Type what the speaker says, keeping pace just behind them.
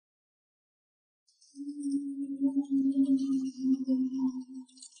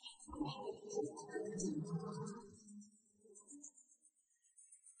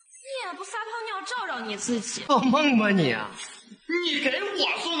要照照你自己。做梦吧你啊！你给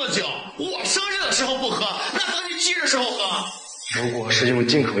我送的酒，我生日的时候不喝，那等你忌日时候喝。如果是用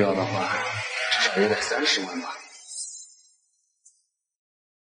进口药的话，至少也得30万吧。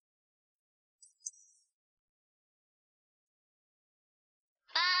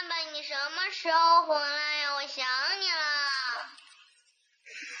爸爸，你什么时候回来呀？我想你了。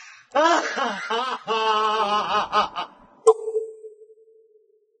啊哈哈哈哈哈！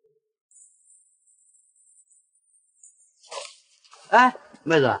哎，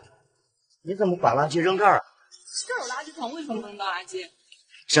妹子，你怎么把垃圾扔这儿啊？这有垃圾桶，为什么不能倒垃圾？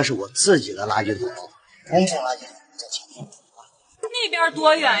这是我自己的垃圾桶，公共垃圾桶在前面。那边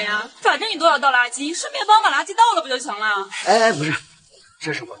多远呀？反正你都要倒垃圾，顺便帮我把垃圾倒了不就行了？哎，不是，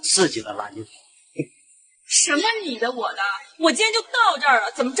这是我自己的垃圾桶。什么你的我的？我今天就到这儿了，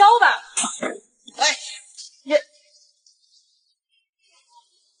怎么着吧？哎，你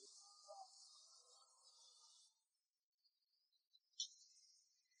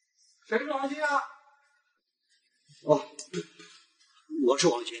谁是王鑫啊？哦，我是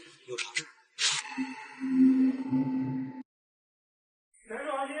王军，有啥事？谁是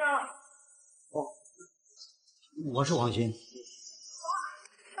王鑫啊？哦，我是王军。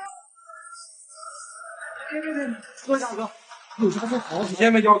坐下哥，有啥事好几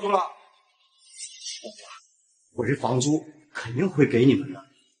天没交租了。我这房租肯定会给你们的，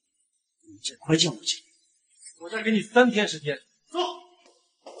你尽快交过去。我再给你3天时间。走。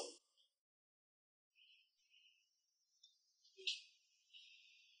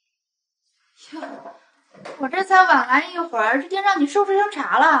我这才晚来一会儿，这就让你收拾成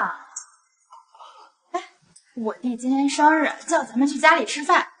茶了。哎，我弟今天生日，叫咱们去家里吃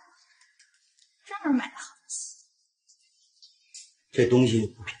饭，专门买的好东西。这东西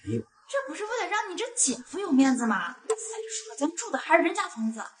不便宜吧？这不是为了让你这姐夫有面子吗？再说咱住的还是人家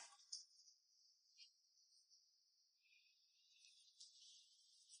房子。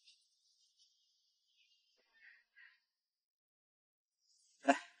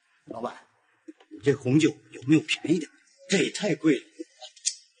哎，老板，你这红酒有没有便宜点？这也太贵了。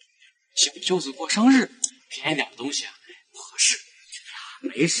小舅子过生日，便宜点的东西啊不合适。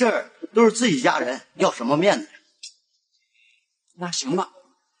没事儿，都是自己家人，要什么面子？那行吧。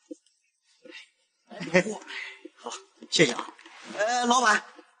好，谢谢啊。老板，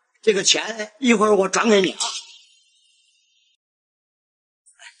这个钱一会儿我转给你啊。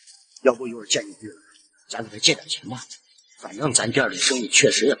要不一会儿见你弟了，咱给他借点钱吧。反正咱店里生意确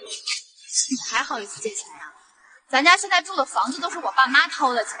实也不好。你还好意思借钱呀？咱家现在住的房子都是我爸妈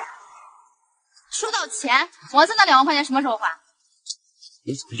掏的钱。说到钱，王三那2万块钱什么时候还？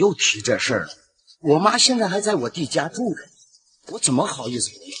你怎么又提这事儿了？我妈现在还在我弟家住着，我怎么好意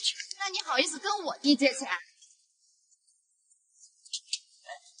思给她要钱？那你好意思跟我弟借钱？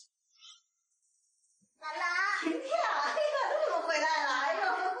兰兰，婷婷，哎呀，你怎么回来了？哎呦，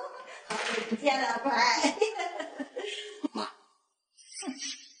好久不见了，乖。妈，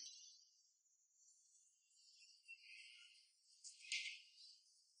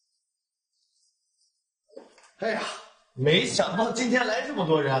哎呀，没想到今天来这么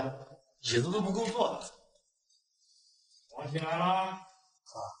多人，椅子都不够坐的。王鑫来啦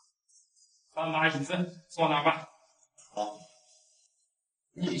！3把椅子坐那吧。好。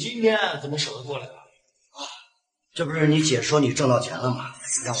你今天怎么舍得过来了？这不是你姐说你挣到钱了吗？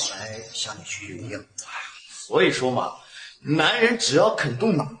让我来向你取取经。所以说嘛，男人只要肯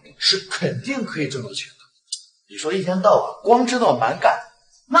动脑，是肯定可以挣到钱的。你说一天到晚光知道蛮干，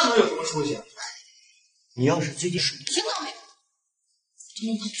那能有什么出息？你要是最近听到没有？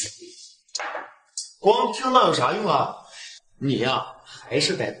光听到有啥用啊？你呀，还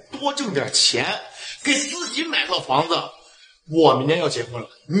是得多挣点钱，给自己买套房子。我明年要结婚了，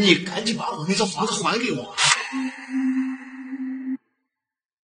你赶紧把我那套房子还给我。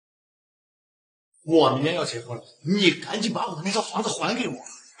我明年要结婚了，你赶紧把我那套房子还给我。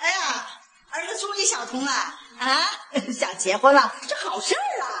哎呀，儿子终于想通了啊，想结婚了，这好事儿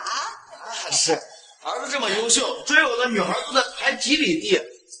啊！是，儿子这么优秀，追我的女孩都在排几里地。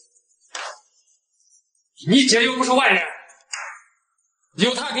你姐又不是外人，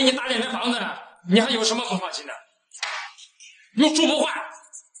有她给你打点的房子，你还有什么不放心的？又住不坏。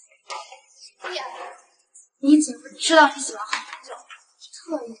弟，你姐夫知道你喜欢喝红酒，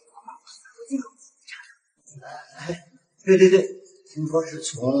特意给我买了法国进口茶。对，听说是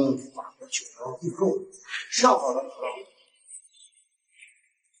从法国酒庄订购的，上好的葡萄。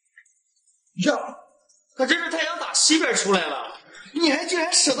呀，可真是太阳打西边出来了！你还竟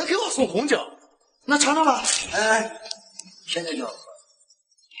然舍得给我送红酒，那尝尝吧。哎，现在就要喝。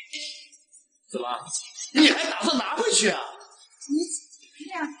怎么？你还打算拿回去啊？你姐夫这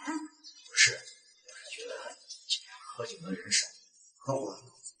样谈，不是，喝酒的人少，喝我。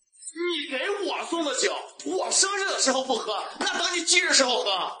你给我送的酒，我生日的时候不喝，那等你忌日时候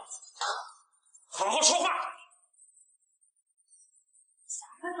喝。好好说话。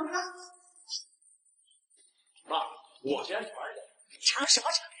爸，我先尝一下。尝什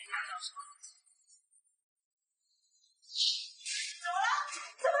么尝？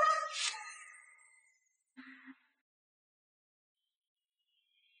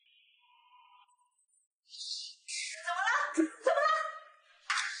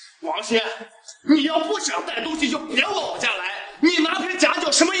王鑫，你要不想带东西就别往我家来，你拿瓶假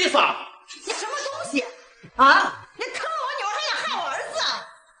酒什么意思啊？你什么东西啊？你坑了我女儿，还想害我儿子？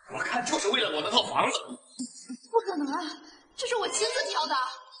我看就是为了我那套房子。不可能啊，这是我亲自挑的。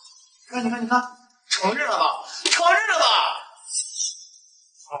你看，承认了吧？承认了吧？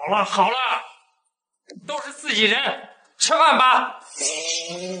好了，都是自己人，吃饭吧。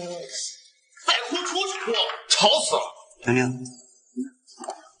再哭出去，吵死了！婷婷，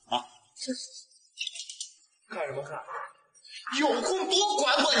看什么看？有空多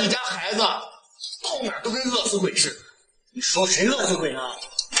管管你家孩子，到哪儿都跟饿死鬼似的。你说谁饿死鬼呢？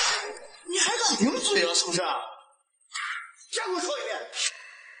你还敢顶嘴了是不是？再给我说一遍。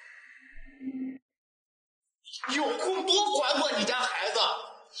有空多管管你家孩子，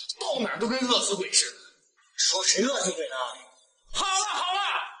到哪儿都跟饿死鬼似的。说谁饿死鬼呢？好了，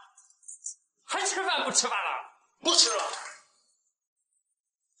还吃饭不吃饭了？不吃了。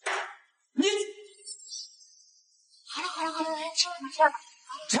你好了，来吃饭吧。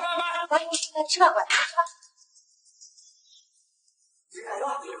吃饭吧。来吃饭吧。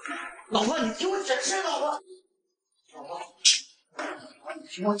老婆，你听我解释，老婆，你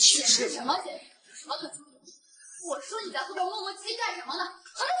听我解释。什么解释？什么可解释？我说你在后边磨磨唧唧干什么呢？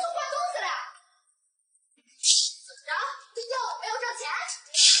还能说坏东西了呀？怎么着？这要我没有挣钱？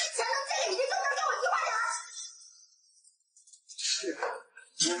这钱能借给你，就能给我1块钱？是，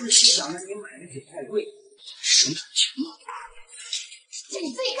我是想让你买的酒太贵，省点钱嘛。这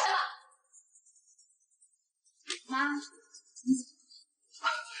你自己开吧。妈，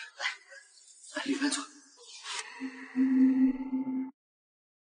来，你慢坐。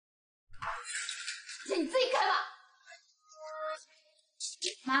这你自己开吧。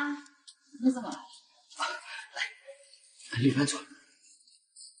妈，你怎么了？来，你慢坐。是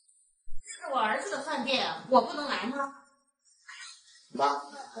我儿子的饭店，我不能来吗？妈，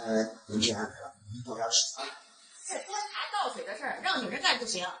您先安排了，您多点水啊。这端茶倒水的事儿，让女人干就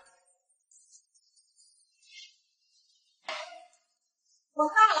行。我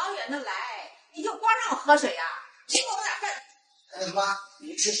大老远的来，你就光让我喝水呀？请我点饭。妈，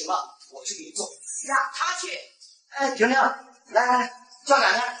你吃什么？我去给你做。让他去。婷婷，来，叫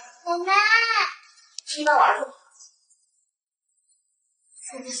奶奶。奶奶，你把我儿子。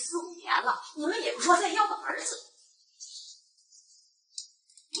这4、5年了，你们也不说再要个儿子。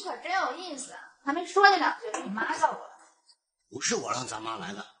你可真有意思，还没说你两句，你妈叫过来。不是我让咱妈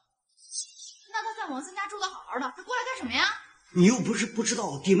来的。那她在我们森家住的好好的，她过来干什么呀？你又不是不知道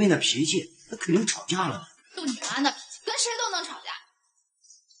我弟妹那脾气，那肯定吵架了。就你妈那脾气，跟谁都能吵架。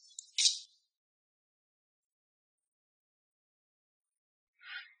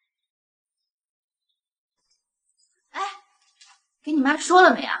哎，给你妈说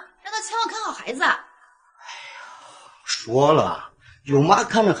了没啊？让她千万看好孩子。说了，有妈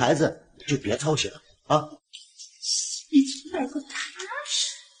看着孩子就别操心了啊。你听着不踏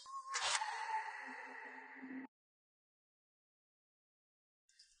实。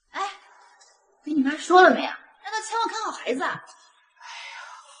哎，给你妈说了没啊？让她千万看好孩子。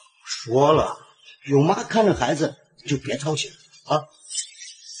说了，有妈看着孩子就别操心了啊。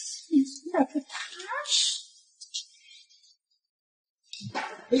你听着不踏实。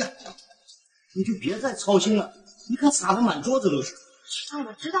哎呀，你就别再操心了，你看撒的满桌子都是。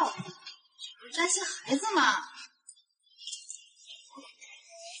我知道了，不是担心孩子嘛。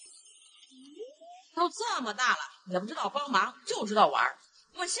都这么大了，也不知道帮忙，就知道玩。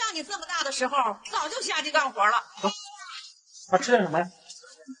我像你这么大的时候，早就下地干活了。啊，吃点什么呀？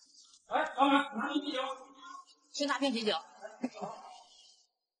哎，老板，拿瓶啤酒。去拿瓶啤酒。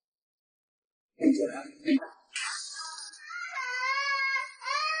流血了！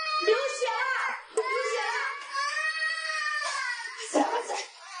流血了！快快快！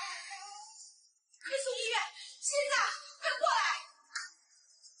快送医院！心脏，快过来！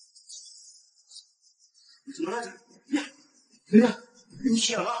怎么了？婷婷，你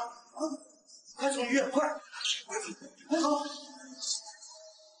醒了啊！快送医院，快！快走！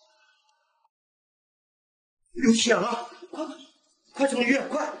流血了，快送医院，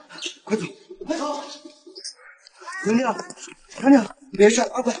快走，快走！婷婷，没事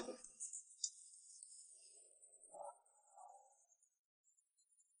啊，快！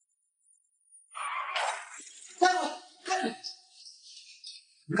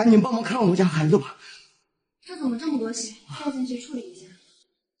你赶紧帮忙看看我家孩子吧。这怎么这么多血？带进去处理一下。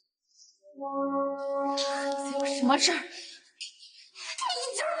有什么事儿？他一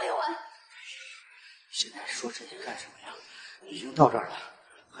劲儿没完。现在说这些干什么呀？已经到这儿了，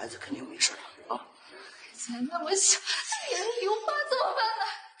孩子肯定没事了啊。才那么小，眼里有疤怎么办呢？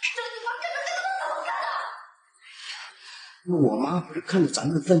这你妈跟着这个能怎么干啊？那我妈不是看着咱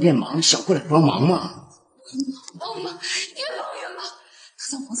们饭店忙，想过来帮忙吗？帮忙，越帮越忙。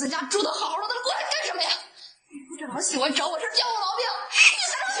他在王三家住的好好的，他过来干什么呀？不知道喜欢找我这挑我毛病，你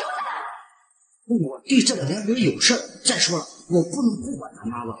才能喜欢他。我弟这两天不是有事儿，再说了，我不能不管他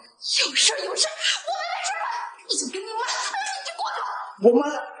妈了。有事儿，我还没吃饭，你就跟你妈，你就过去吧。我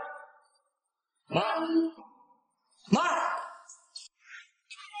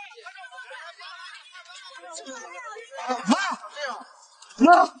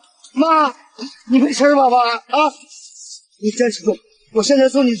妈，妈，你没事吧，妈啊？你坚持住，我现在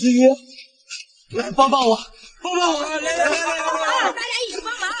送你去医院。来，帮帮我，来，大家一起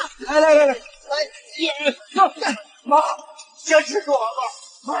帮忙。来，妈，坚持住，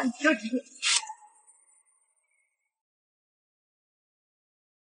妈，你坚持住。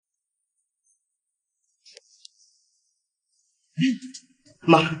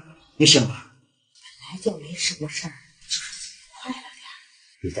妈，你醒了？本来就没什么事儿，就是快了点。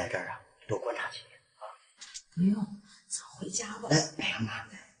你在这儿啊，多观察几天啊。不用，早回家吧。哎呀妈，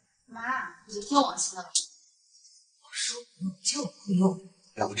妈，你就听我心的吧。我说不用就不用。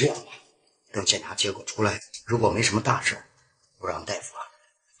要不这样吧，等检查结果出来，如果没什么大事，我让大夫啊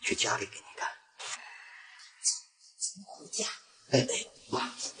去家里给你看。咱们回家。哎，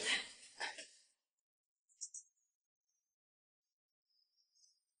妈。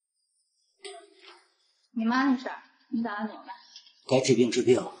你妈那事儿，你打算怎么办？该治病治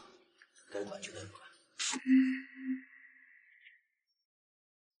病，该管就得管。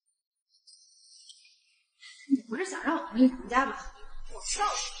你不是想让我跟你谈家吧？我告诉你，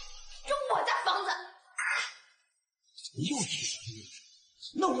这我家房子。又提什么？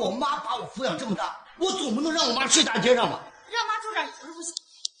那我妈把我抚养这么大，我总不能让我妈睡大街上吧？让妈住这儿也不是不行。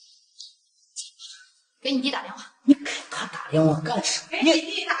给你弟打电话。你给他打电话干什么？给你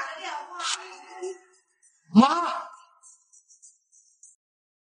弟打个电话。妈，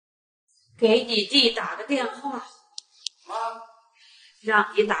给你弟打个电话。妈，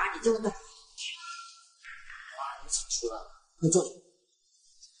让你打你就打。妈，你怎么出来了？快坐。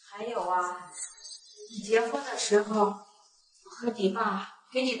还有啊，你结婚的时候，我和你爸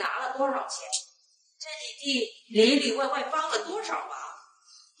给你拿了多少钱？这你弟里里外外帮了多少忙？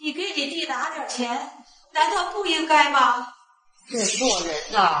你给你弟拿点钱，难道不应该吗？这做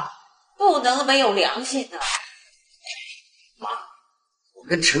人呐，不能没有良心的。妈，我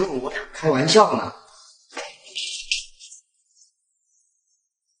跟陈总我俩开玩笑呢。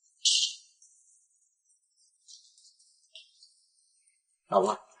老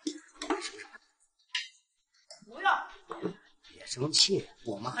婆，不要。别生气，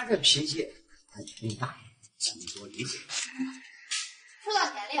我妈这脾气，她年龄大，请你多理解。说到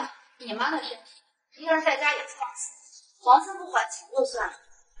年龄，你妈的身体，一个人在家也不放心。王三不还钱就算了，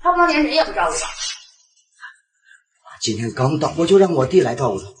他不能连人也不照顾吧？妈今天刚到，我就让我弟来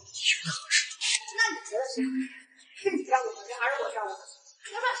照顾他，你觉得合适吗？那你觉得谁合适？是你照顾合适，还是我照顾合适？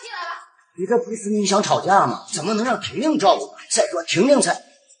要不然婷来吧。你这不是分明想吵架吗？怎么能让婷婷照顾？再说婷婷才……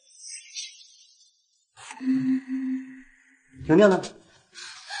婷婷呢？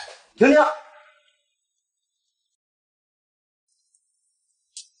婷婷，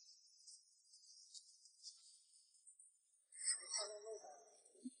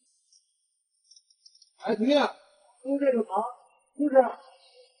哎，婷婷，就这个房，就是，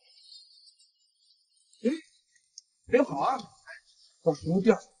哎，挺好啊。到食物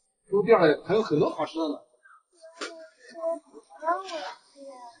店，食物店里还有很多好吃的呢。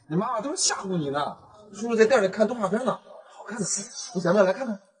你妈妈都是吓唬你呢。叔叔在店里看动画片呢，好看的，你想不想来看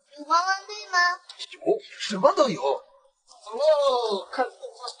看？有汪汪队吗？有，什么都有。走喽，看动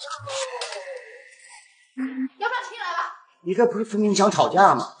画片喽。要不然婷来吧。你这不是分明想吵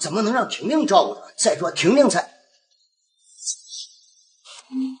架吗？怎么能让婷婷照顾他？再说婷婷才……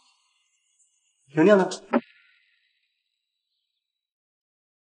婷婷呢？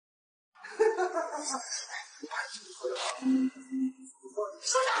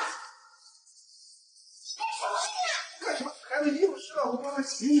说啥？干什么？孩子衣服湿了，我帮他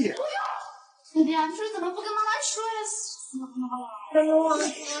洗洗。不要！弟弟，你说怎么不跟妈妈说呀？哎呦，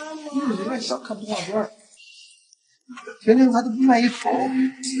你们想看动画片？婷婷还都不愿意走，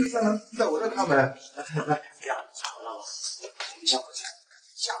在我这看呗。来，这样巧了，你下回去，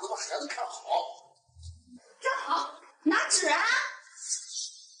下回把孩子看好。正好，拿纸啊！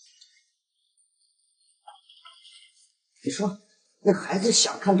你说那孩子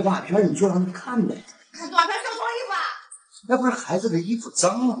想看动画片，你就让他看呗。看动画片穿错衣服啊？那不是孩子的衣服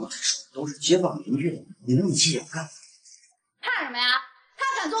脏了吗？都是街坊邻居的，你那么急眼干？怕什么呀？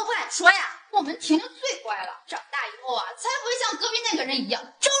他敢做不敢说呀！我们婷婷最乖了，长大以后啊，才不会像隔壁那个人一样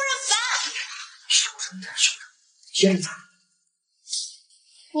招人烦。小声点，小声，接着擦。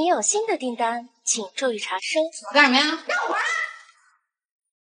你有新的订单，请注意查收。我干什么呀？干活啊！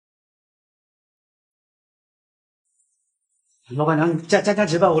老板娘，你加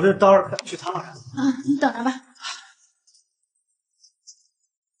急吧，我这待会儿去擦了。你等着吧。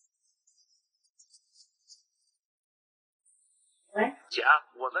喂，姐，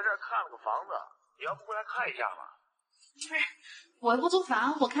我在这儿看了个房子，你要不过来看一下吗？不是，我又不租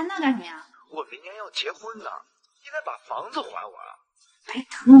房，我看那干什么呀？我明年要结婚呢，你得把房子还我啊！白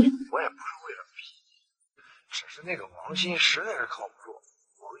疼你了。我也不是为了逼你，只是那个王鑫实在是靠不住。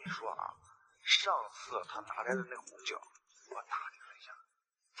我跟你说啊，上次他拿来的那红酒，我打听了一下，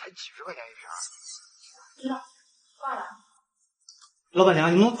才几十块钱一瓶。知道，挂了。老板娘，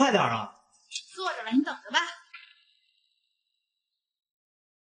你能快点啊！坐着了，你等着吧。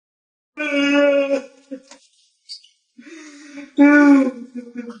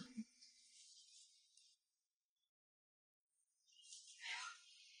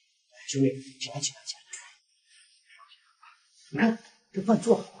兄弟，起来！你看这饭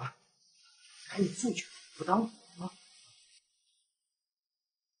做好了，赶紧进去，不耽误啊！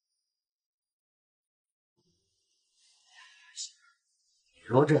你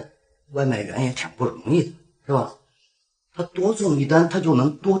说这外卖员也挺不容易的，是吧？他多做一单，他就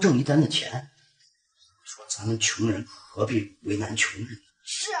能多挣一单的钱。说咱们穷人何必为难穷人？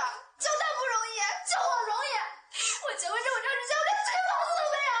是啊，就他不容易，就我容易。我结婚这么长时间，我连自己房子都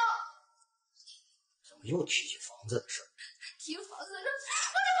没有。怎么又提起房子的事儿？提房子的事，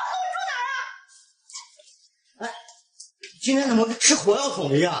我这房子我住哪儿啊？哎，今天怎么跟吃火药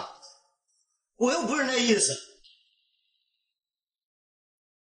桶一样？我又不是那意思。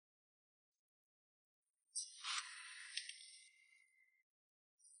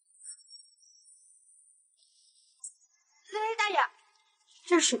大爷，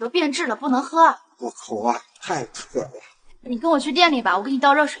这水都变质了，不能喝。我口啊，太渴了。你跟我去店里吧，我给你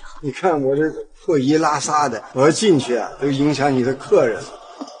倒热水喝。你看我这个破衣拉撒的，我要进去啊，都影响你的客人了。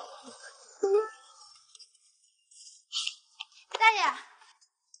大爷，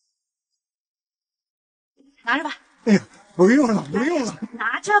拿着吧。哎呀，不用了，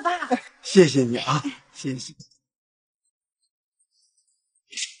拿着吧。谢谢你啊，谢谢。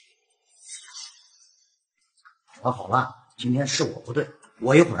调好了，今天是我不对，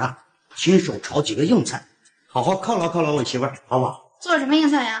我一会儿啊亲手炒几个硬菜，好好犒劳我媳妇儿，好不好？做什么硬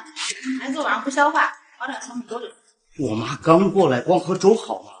菜呀？孩子晚上不消化，炒点小米粥就行。我妈刚过来，光喝粥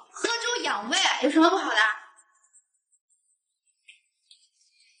好吗？喝粥养胃，有什么不好的？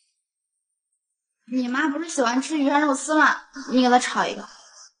你妈不是喜欢吃鱼香肉丝吗？你给她炒一个。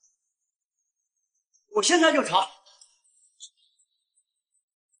我现在就炒。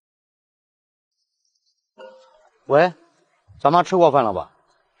喂，咱妈吃过饭了吧？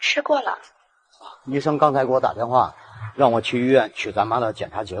吃过了。医生刚才给我打电话，让我去医院取咱妈的检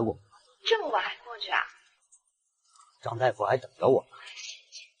查结果。这么晚还过去啊？张大夫还等着我。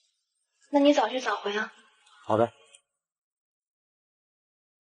那你早去早回啊。好的。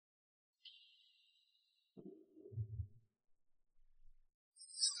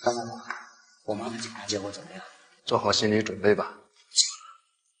张大夫，我妈的检查结果怎么样？做好心理准备吧，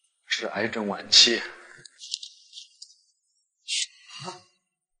是癌症晚期。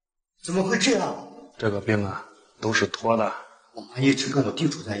怎么会这样？这个病啊，都是托的。我妈一直跟我地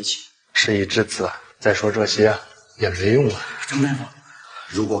处在一起。事已至此，再说这些也没用了。张大夫，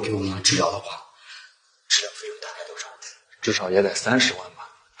如果给我妈治疗的话，治疗费用大概多少？至少也得30万吧。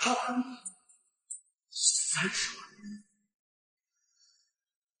30万？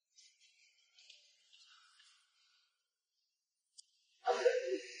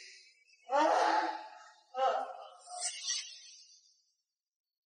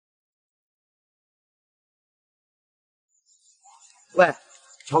喂，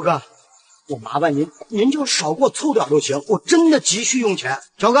乔哥，我麻烦您就少给我凑点就行，我真的急需用钱。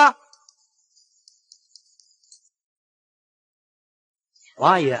乔哥，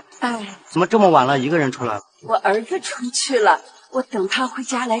王阿姨，哎，怎么这么晚了，一个人出来了？我儿子出去了，我等他回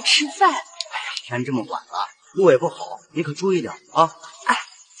家来吃饭。天这么晚了，路也不好，你可注意点啊！哎，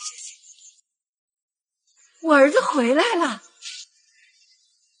谢谢。我儿子回来了。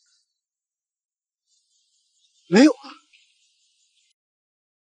没有。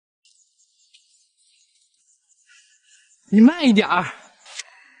你慢一点儿。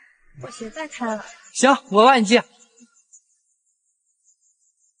我现在看了。行，我帮你记。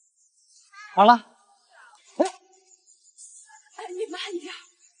好了。哎，你慢点。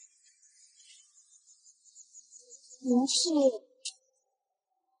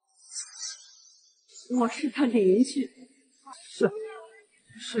我是他邻居。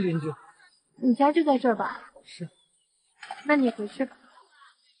是邻居。你家就在这儿吧？是。那你回去吧。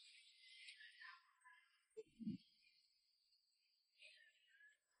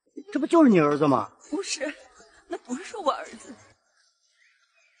这不就是你儿子吗？不是，那不是我儿子。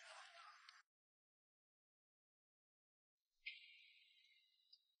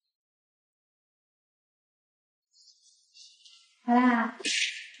回来啊！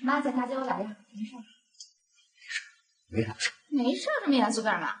妈在家接我打电话，没事。没啥事。没事，这么严肃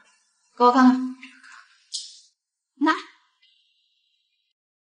干嘛？给我看看。拿。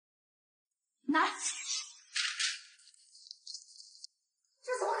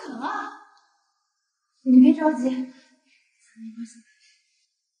这怎么可能啊？你别着急，没关系。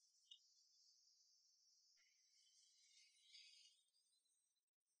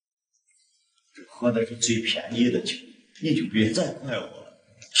这喝的是最便宜的酒，你就别再怪我了，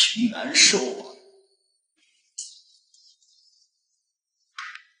挺难受啊。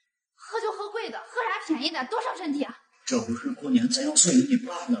喝就喝贵的，喝啥便宜的，多伤身体啊！这不是过年咱要送你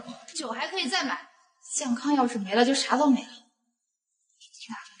办的吗？酒还可以再买，健康要是没了，就啥都没了。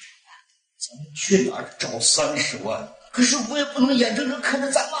咱们去哪儿找30万？可是我也不能眼睁睁看着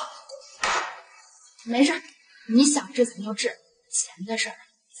咱妈。没事，你想治咱就治，钱的事儿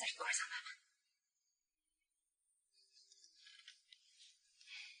再一块儿想办法。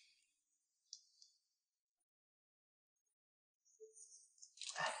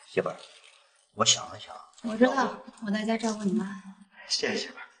媳妇儿，我想了想，我知道，我在家照顾你妈。谢谢媳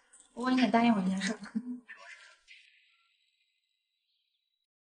妇儿。不过你得答应我一件事。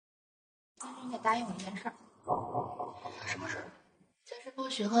你得答应我一件事。什么事？就是不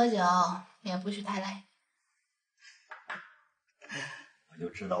许喝酒，也不许太累。我就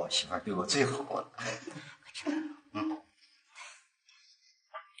知道我媳妇儿对我最好了。快吃。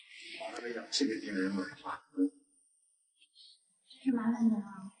把这个氧气给盯人了。这是满满的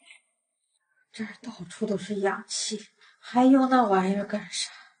吗？这儿到处都是氧气，还用那玩意儿干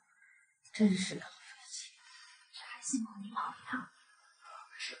啥？真是浪费钱。这还辛苦你跑一趟。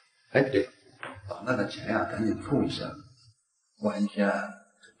是。哎，对了，把那个钱呀赶紧付一下，晚一天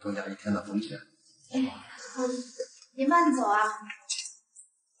增加1天的风险。哎，好，你慢走啊。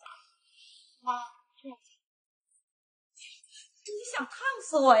妈，这样。你想烫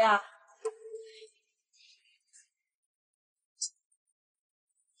死我呀？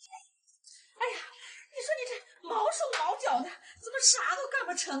哎呀，你说你这毛手毛脚的，怎么啥都干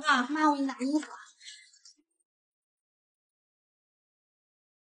不成啊？妈，我给你拿衣服。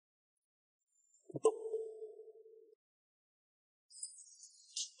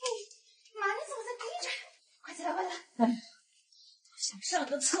妈，你怎么在地上？快起来，快起来！哎，想上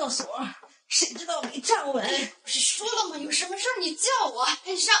个厕所，谁知道没站稳？不是说了吗？有什么事儿你叫我，赶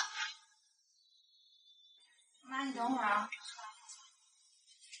紧上。妈，你等会儿啊。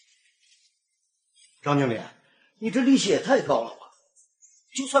张经理，你这利息也太高了吧？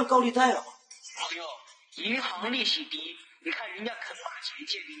就算高利贷了吧？朋友，银行利息低，你看人家肯把钱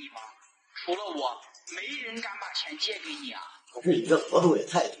借给你吗？除了我，没人敢把钱借给你啊！可是你这额度也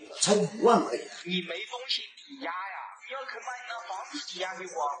太低了，才5万而已。你没东西抵押呀！你要肯把你那房子抵押给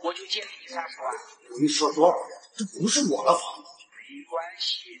我，我就借给你30万。我跟你说多少遍，这不是我的房子。没关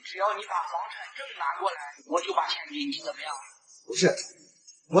系，只要你把房产证拿过来，我就把钱给你，怎么样？不是，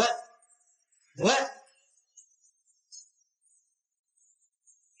喂，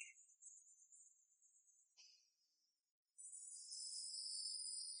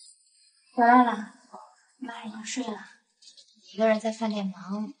回来了，妈已经睡了。你一个人在饭店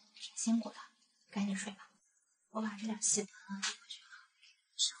忙，挺辛苦的，赶紧睡吧。我把这点戏份啊回去了。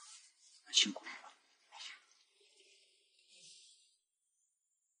辛苦你了。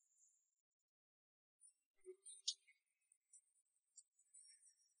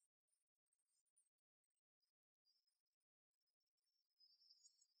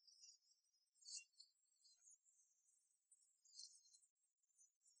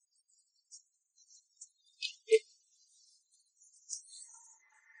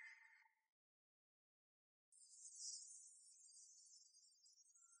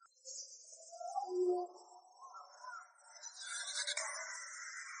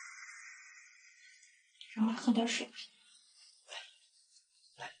让妈喝点水吧。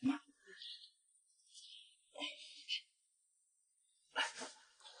来，妈。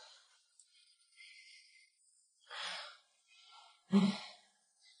我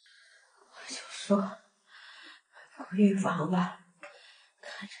就说不预防吧，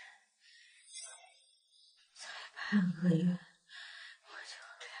看着3个月，我就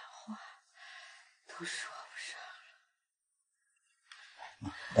连话都说不上了。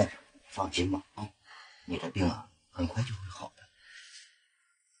妈，但是放心吧，啊，你的病啊，很快就会好的。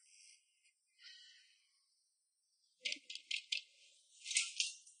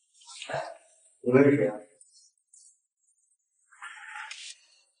哎，你们是谁啊？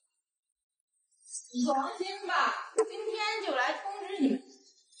放心吧，今天就来通知你们，赶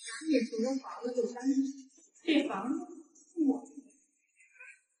紧收这房子就搬进去。这房子我，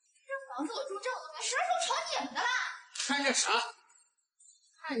这房子我住这么多年，什么时候成你们的啦？看这啥？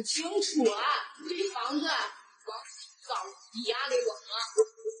看清楚啊，这房子往早抵押给我们了。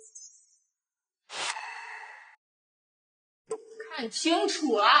看清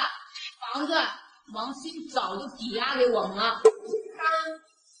楚啊，这房子王鑫早就抵押给我们了。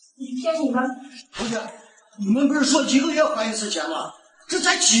你骗你们？不是，你们不是说1个月还一次钱吗？这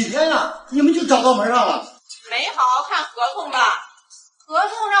才几天呀，你们就找到门上了？没好好看合同吧？合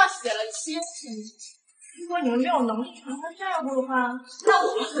同上写了清楚，如果你们没有能力偿还债务的话，那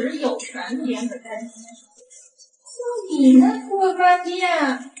我们可是有权连本带利。就你那破饭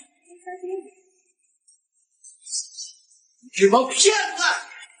店，这帮骗子！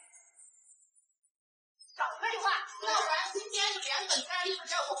少废话，要不然今天就连本带利把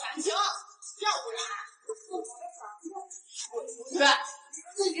债务还清，要不然我这房子我出去，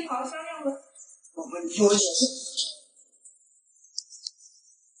自己好好商量吧。我们就是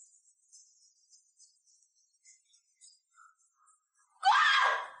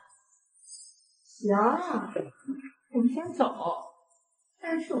行，我们先走，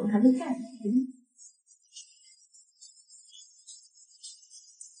但是我们还没暂停。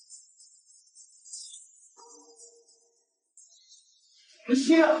不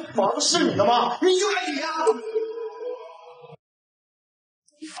信，房子是你的吗？你就该抵押。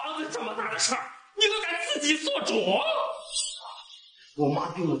房子这么大的事儿，你都敢自己做主？我妈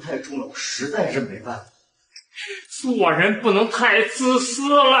病得太重了，我实在是没办法。做人不能太自私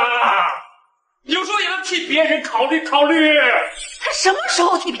了，有时候也要替别人考虑考虑。他什么时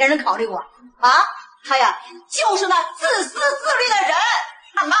候替别人考虑过啊？他呀，就是那自私自利的人。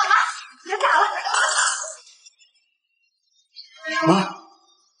啊妈，别打了。妈。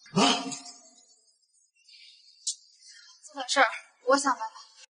这个事儿我想办法。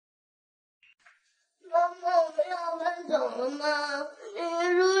妈妈，我们要搬走了吗？你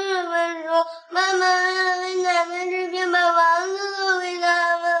说什么说，妈妈要为咱们这边把房子都给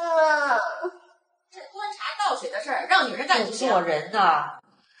他们了。这端茶倒水的事儿，让女人干就行。做人呐。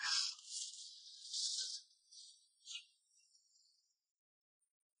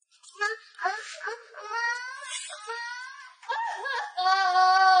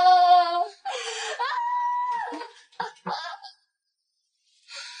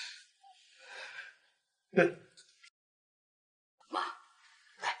妈，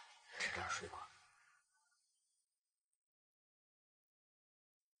来吃点水果。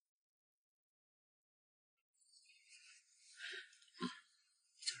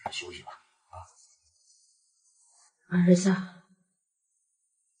就这样休息吧，啊。儿子，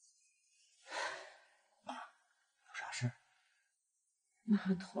妈，有啥事？妈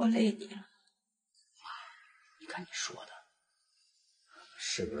拖累你了。妈，你看你说的，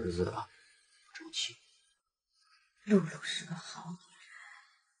是儿子啊，不争气。露露是个好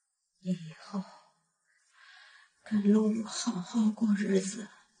女人，你以后跟露露好好过日子，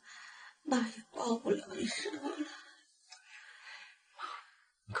那也报不了你什么了。妈，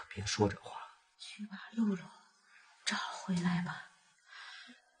你可别说这话。去把露露找回来吧，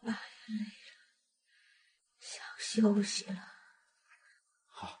妈也累了，想休息了。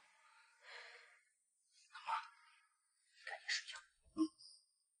好，那妈，赶紧睡觉。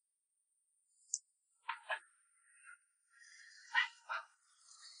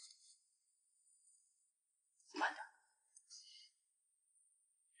慢点。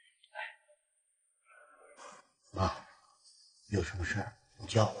妈，有什么事儿你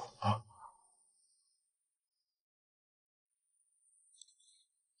叫我啊。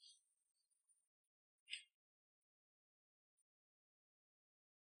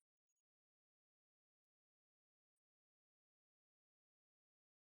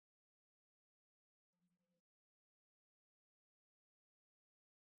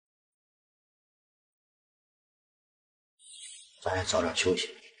咱也早点休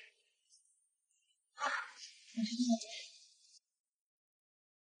息。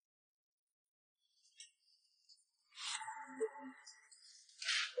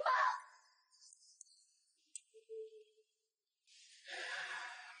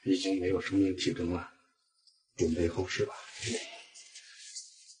已经没有生命体征了，准备后事吧。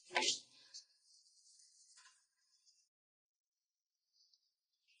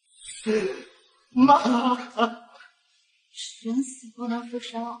妈，人死不能复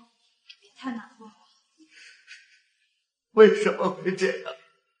生，别太难过了。为什么会这样？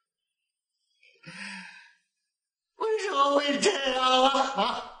为什么会这样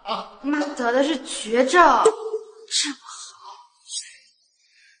啊？妈得的是绝症，治不好。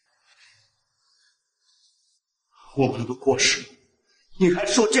我们都过世了，你还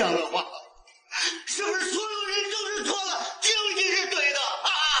说这样的话？是不是所有人都是错了，只有你是对的啊？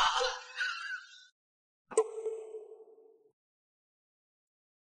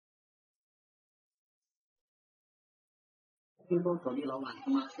听说隔壁老板他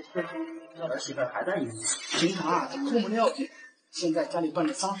妈去世了，儿媳妇还在医院。平常啊，他抠门的要紧，现在家里办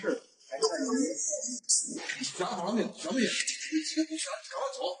着丧事，还在医院。想好了没有？小美，你先别想，赶快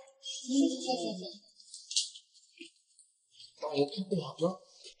走。行。帮我顾好了。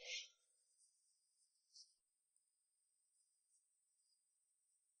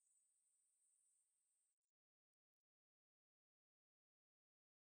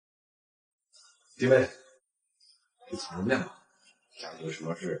弟妹，你请个面吧。家里有什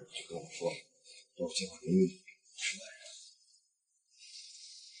么事就跟我说，要尽快给你是男人。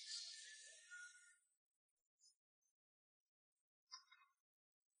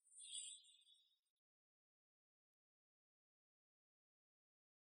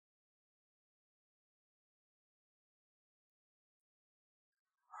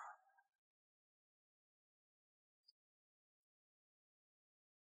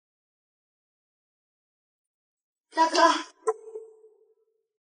大哥，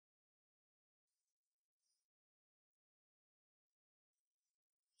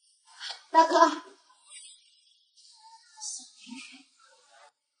大哥，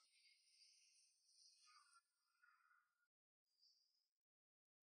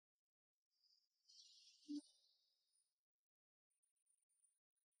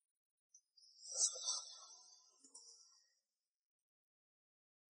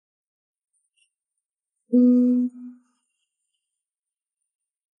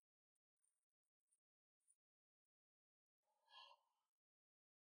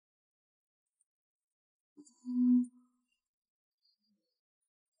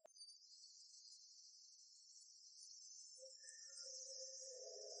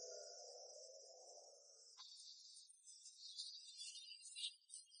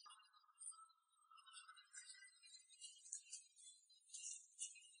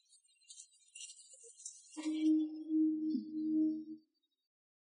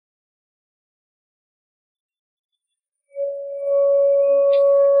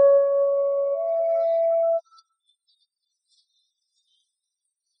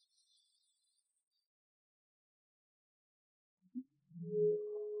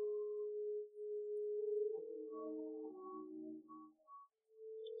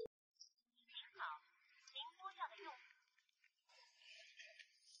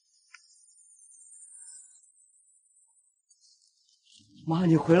妈，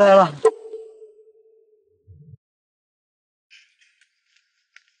你回来了。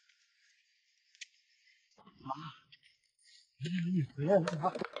妈，你回来了。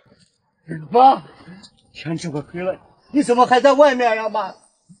妈，天这么黑了，你怎么还在外面呀，妈？啊，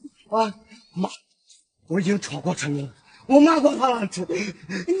妈，我已经超过承诺了，我骂过他了。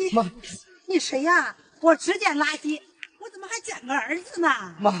你谁呀？我只捡垃圾，我怎么还捡个儿子呢？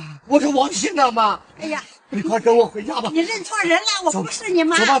妈，我是王鑫的妈。哎呀，你快跟我回家吧。你认错人了，我不是你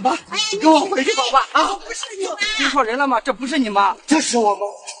妈。走吧，妈。哎呀，跟我回去吧，妈。啊，我不是你妈。认错人了吗？这不是你妈，这是我妈，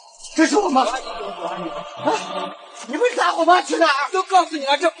这是我妈。啊，你们带我妈去哪儿？都告诉你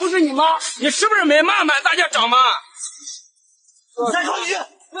了，这不是你妈。你是不是没妈满大街找妈？你再说一句。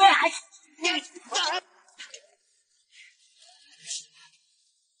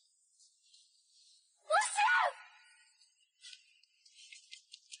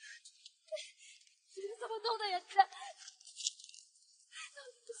你怎么动的也是？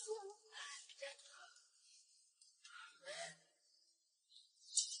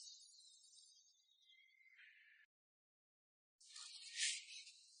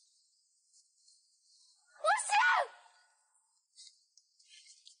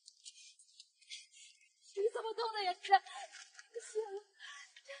你怎么动的也是？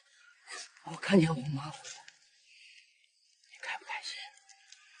我看见我妈回来，你开不开心？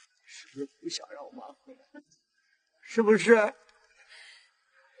是不是不想让我妈回来？是不是？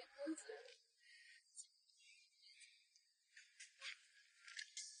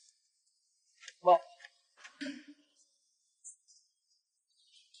妈，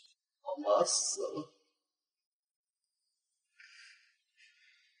我妈死了，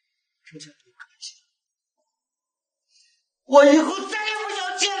这下不开心。我以后再也不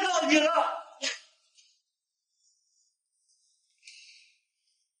想见到你你了。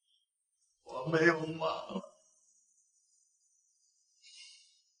我没有妈了，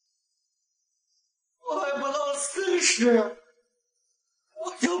我还不到40，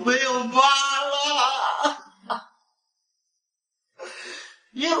我就没有妈了。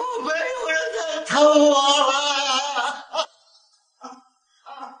以后没有人再疼我了。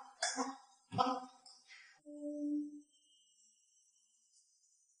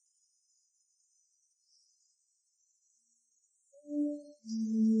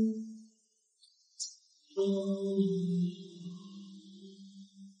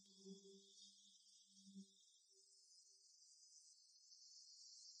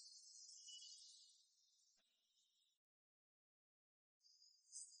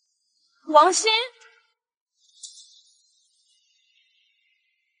王鑫，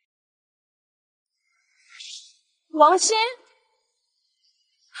王鑫，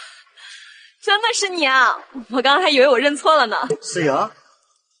真的是你啊！我刚刚还以为我认错了呢。思颖，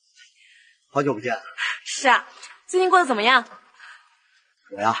好久不见。是啊，最近过得怎么样？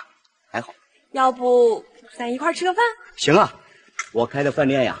我呀，还好。要不咱一块儿吃个饭？行啊，我开的饭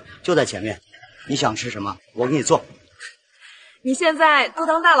店呀就在前面，你想吃什么我给你做。你现在都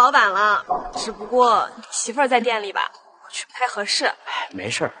当大老板了，只不过你媳妇儿在店里吧，我去不太合适。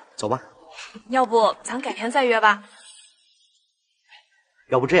没事儿，走吧。要不咱改天再约吧？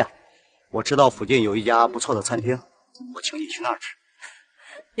要不这样，我知道附近有一家不错的餐厅，我请你去那儿吃。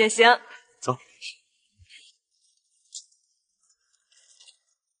也行。走。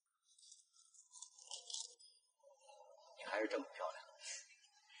你还是这么漂亮。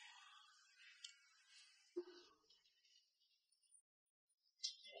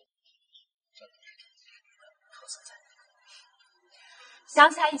想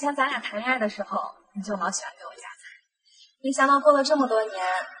起来以前咱俩谈恋爱的时候，你就老喜欢给我夹菜，没想到过了这么多年，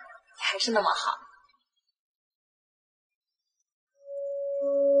你还是那么好。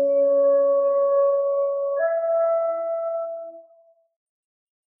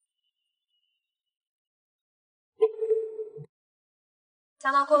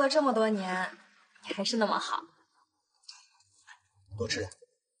想到过了这么多年，你还是那么好。多吃点。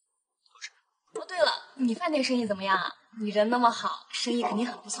哦，对了，你饭店生意怎么样啊？你人那么好，生意肯定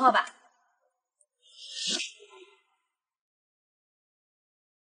很不错吧？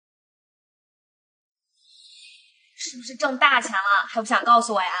是不是挣大钱了，还不想告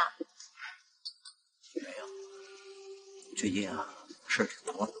诉我呀？没有，最近啊，事儿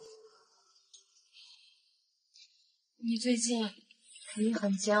挺多的。你最近肯定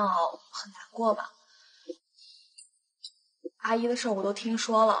很煎熬，很难过吧？阿姨的事我都听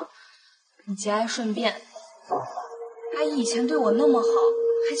说了，你节哀顺变。阿姨以前对我那么好，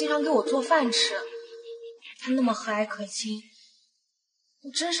还经常给我做饭吃，她那么和蔼可亲，我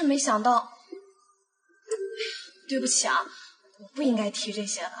真是没想到。对不起啊，我不应该提这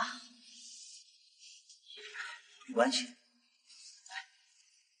些的。没关系，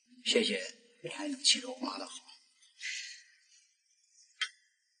谢谢你还能记得我妈的好。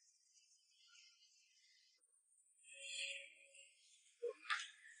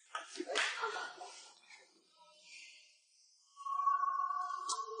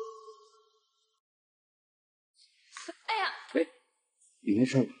哎呀，哎，你没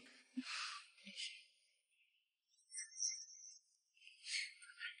事吧？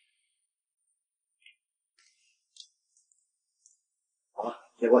好吧，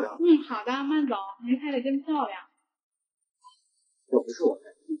结果呢？好的，慢走，您拍的真漂亮。这不是我的。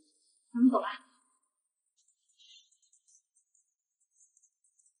咱们走吧。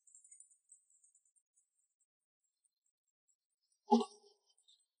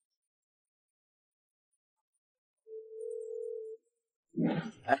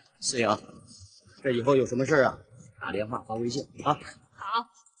哎，思颖，这以后有什么事啊，打电话发微信啊。好。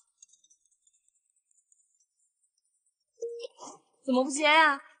怎么不接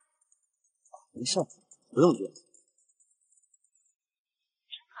呀？没事，不用接。您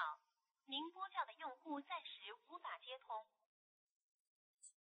好，您拨叫的用户暂时无法接通。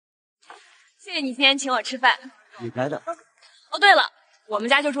谢谢你今天请我吃饭。你来的。哦，对了，我们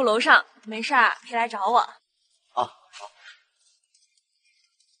家就住楼上，没事儿可以来找我。啊，好。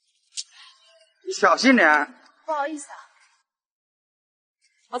你小心点。不好意思啊，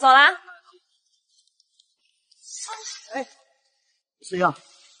我走啦。哎，思颖，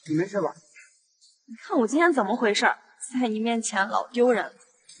你没事吧？你看我今天怎么回事？在你面前老丢人。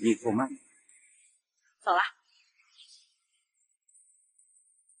你给我慢点。走啦。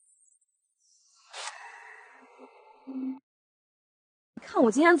你看我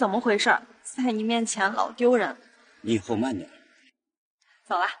今天怎么回事？在你面前老丢人。你以后慢点。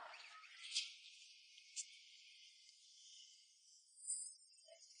走啦。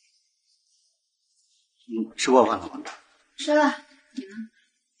吃过饭了吗？吃了，你呢？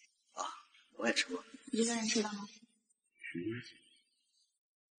我也吃过。一个人吃的吗？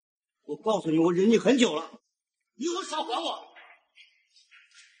我告诉你，我忍你很久了，你以后少管我。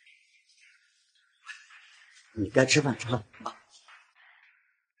你该吃饭吃饭啊！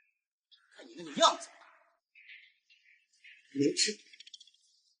看你那个样子，没吃。没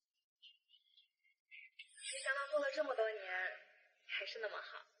想到做了这么多年，还是那么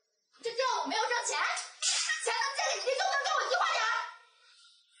好。就这样我没有挣钱，挣钱了这里你就能给我听话点儿。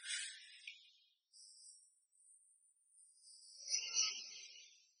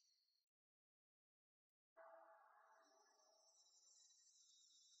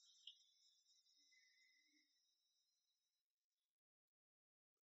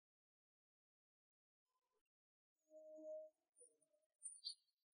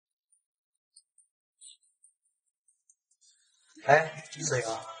哎，四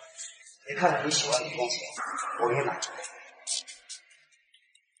哥，你看看你喜欢的东西，我给你买。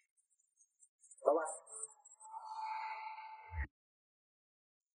老板，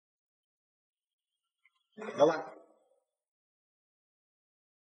老板，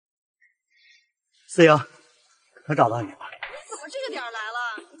四英，可找到你了。怎么这个点儿来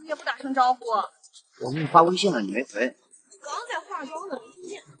了，也不打声招呼？我给你发微信了，你没回。刚在化妆呢，没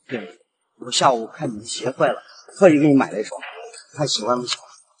见。对，我下午看你的鞋坏了，特意给你买了一双，看喜欢不喜欢？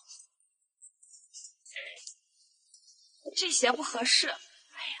这鞋不合适。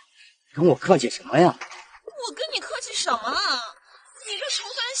跟我客气什么呀？我跟你客气什么啊？你这穷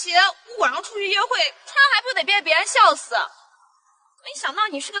酸鞋，晚上出去约会穿还不得被别人笑死？没想到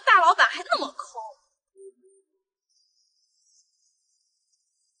你是个大老板，还那么抠。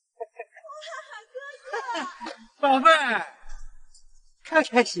宝贝儿，看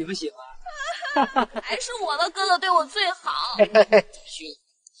看喜不喜欢？还是我的哥哥对我最好。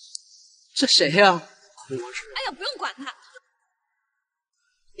这谁呀？哎呀，不用管他。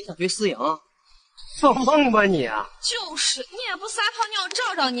你想追思颖？做梦吧你啊！就是你也不撒泡尿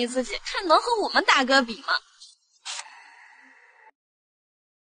照照你自己，看能和我们大哥比吗？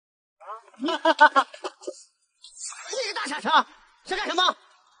你个大傻叉，想干什么？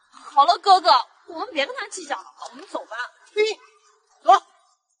好了，哥哥，我们别跟他计较了，我们走吧。走。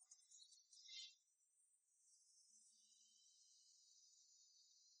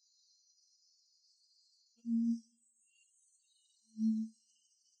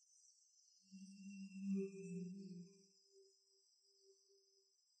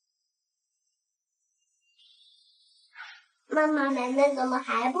妈妈，奶奶怎么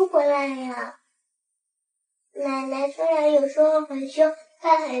还不回来呀？奶奶虽然有时候很凶，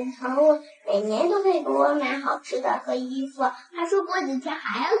但很疼我，每年都会给我买好吃的和衣服，还说过几天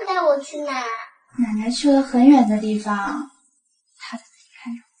还要带我去哪。奶奶去了很远的地方，她在那里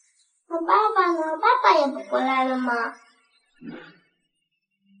看着我。我爸爸呢？爸爸也不回来了吗？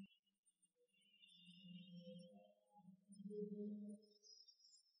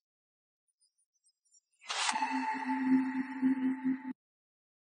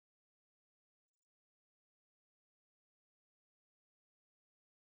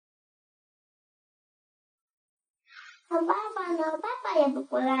我爸爸呢？爸爸也不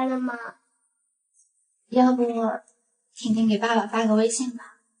回来了吗？要不婷婷给爸爸发个微信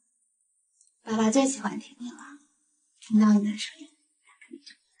吧，爸爸最喜欢婷婷了，听到你的声音。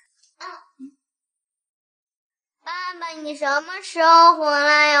爸爸，你什么时候回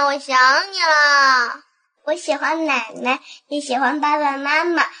来呀？我想你了。我喜欢奶奶，也喜欢爸爸妈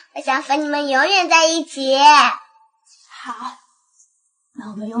妈，我想和你们永远在一起。好，那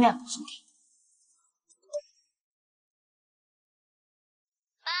我们永远不分开。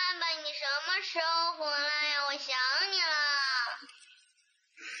爸爸，你什么时候回来呀？我想你了。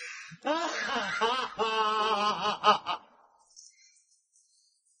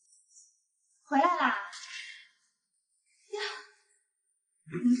回来啦！呀，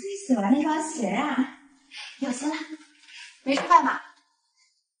你最喜欢那双鞋啊，有钱了，没吃饭吧？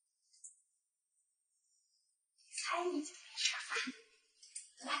猜你就没吃饭。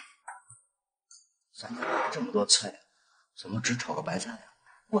来，咱家这么多菜，怎么只炒个白菜呀？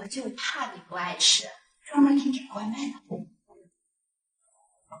我就怕你不爱吃，专门给你点外卖的。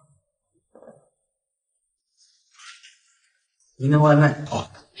您的外卖哦，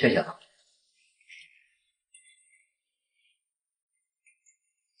谢谢了。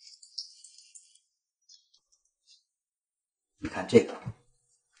你看这个，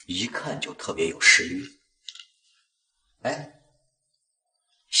一看就特别有食欲。哎，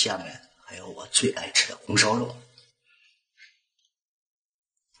下面还有我最爱吃的红烧肉，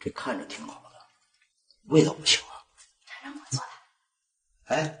这看着挺好的，味道不行啊。他让我做的。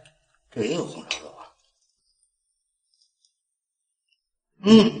哎，这也有红烧肉啊。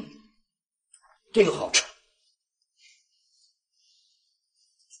这个好吃。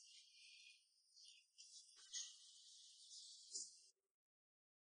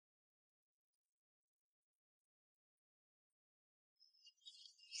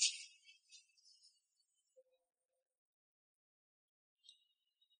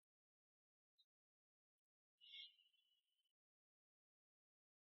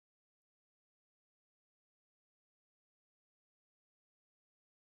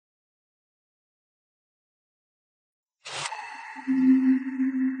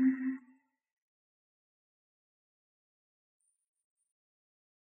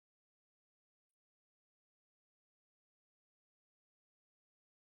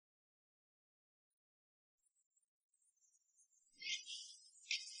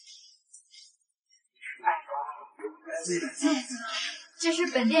这是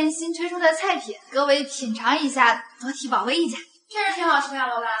本店新推出的菜品，各位品尝一下，多提宝贵意见。确实挺好吃呀，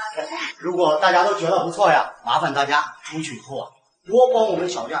老板。如果大家都觉得不错呀，麻烦大家出去以后啊，多帮我们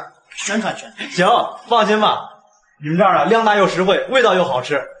小店宣传宣传。行，放心吧，你们这儿啊量大又实惠，味道又好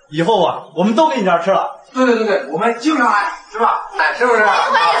吃，以后啊我们都给你这儿吃了。对，我们经常来，是吧？哎，是不是？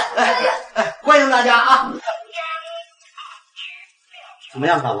欢迎大家啊！怎么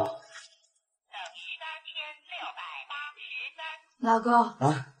样，大哥？老公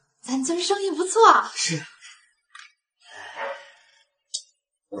啊，咱今儿生意不错。是。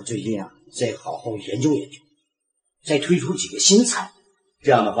我最近啊在好好研究研究，再推出几个新菜，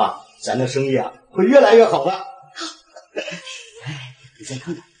这样的话，咱的生意啊会越来越好的。你再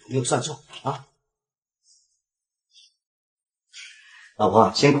看看有没有算错啊？老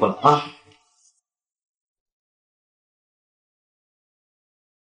婆辛苦了啊！